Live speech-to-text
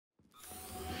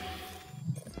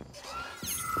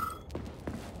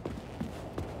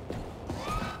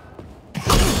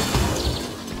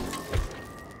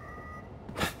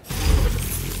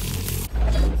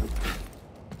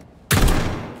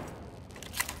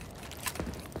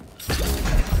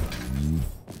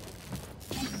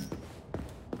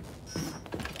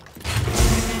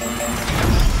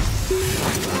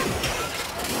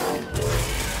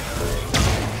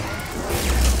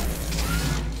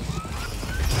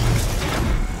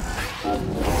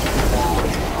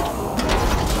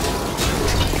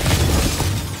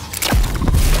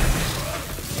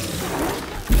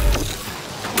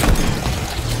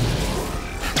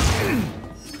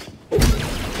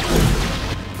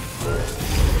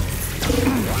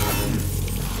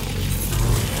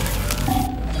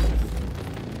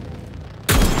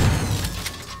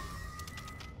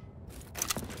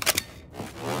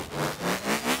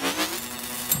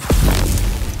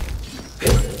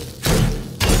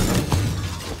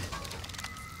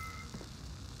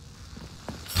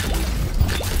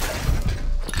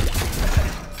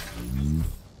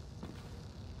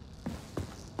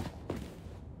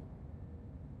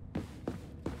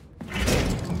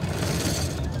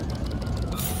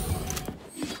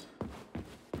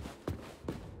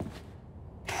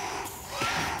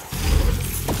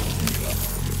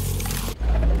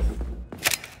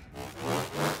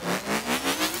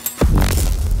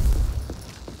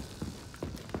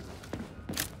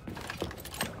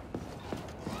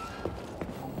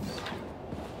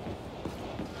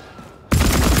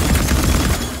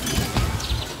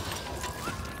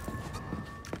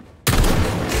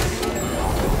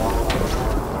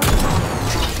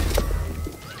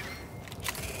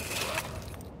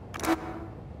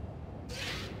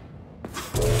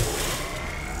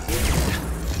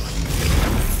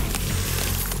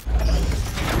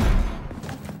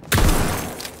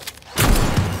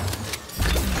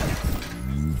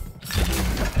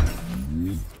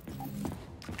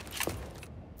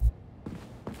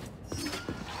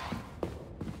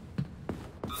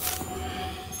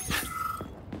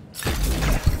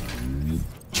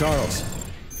Charles.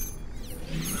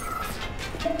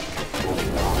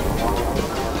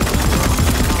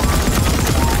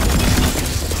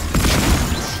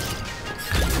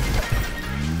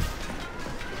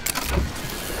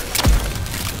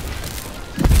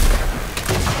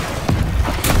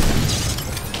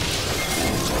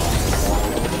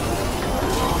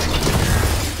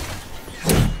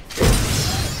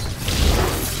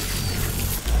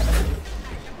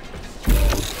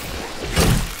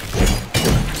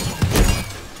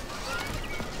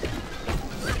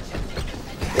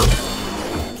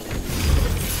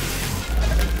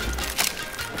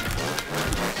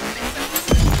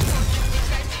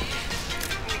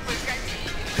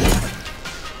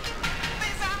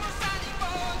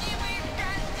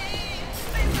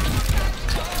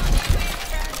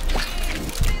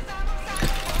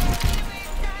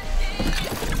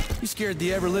 Scared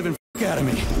the ever-living f*** out of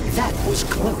me. That was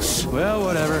close. Well,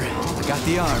 whatever. I got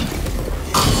the arm.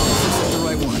 This is the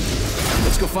right one.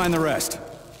 Let's go find the rest.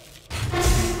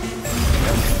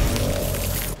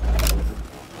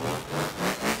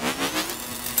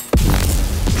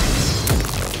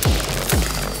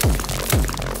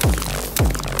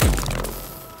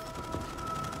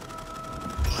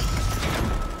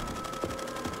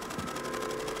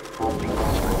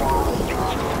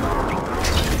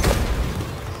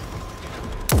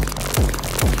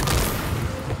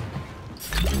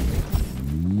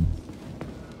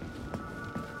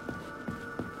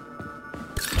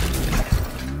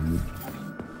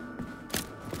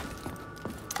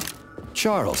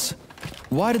 Charles,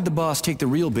 why did the boss take the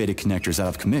real beta connectors out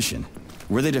of commission?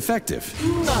 Were they defective?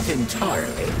 Not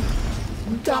entirely.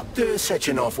 Dr.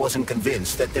 Sechenov wasn't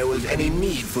convinced that there was any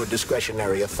need for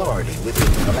discretionary authority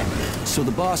within the collective. So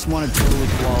the boss wanted total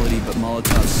equality, but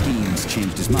Molotov's schemes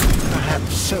changed his mind.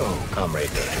 Perhaps so, Comrade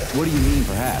Data. What do you mean,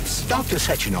 perhaps? Dr.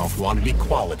 Sechenov wanted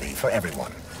equality for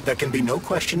everyone. There can be no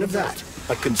question of that.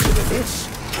 But consider this.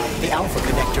 The Alpha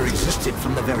Connector existed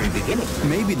from the very beginning.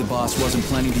 Maybe the boss wasn't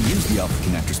planning to use the Alpha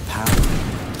Connector's power.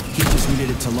 He just needed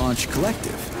it to launch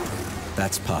Collective.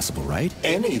 That's possible, right?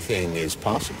 Anything is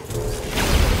possible.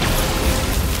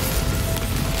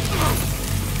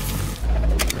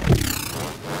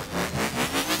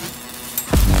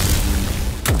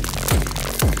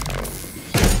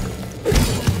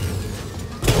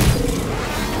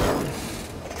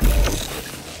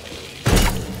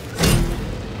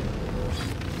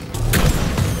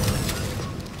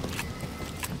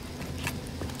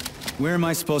 Where am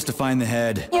I supposed to find the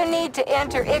head? You need to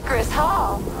enter Icarus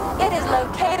Hall. It is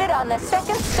located on the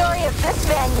second story of this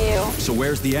venue. So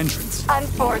where's the entrance?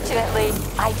 Unfortunately,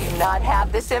 I do not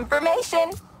have this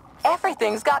information.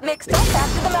 Everything's got mixed up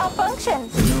after the malfunction.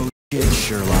 No shit,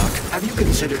 Sherlock. Have you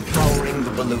considered powering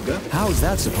the beluga? How is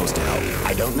that supposed to help?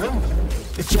 I don't know.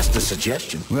 It's just a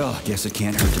suggestion. Well, guess it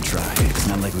can't hurt to try. It's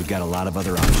not like we've got a lot of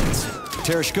other options.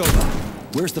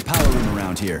 Tereshkova, where's the power room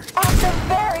around here? At the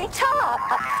very top.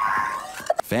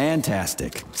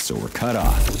 Fantastic. So we're cut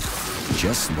off.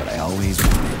 Just what I always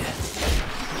wanted.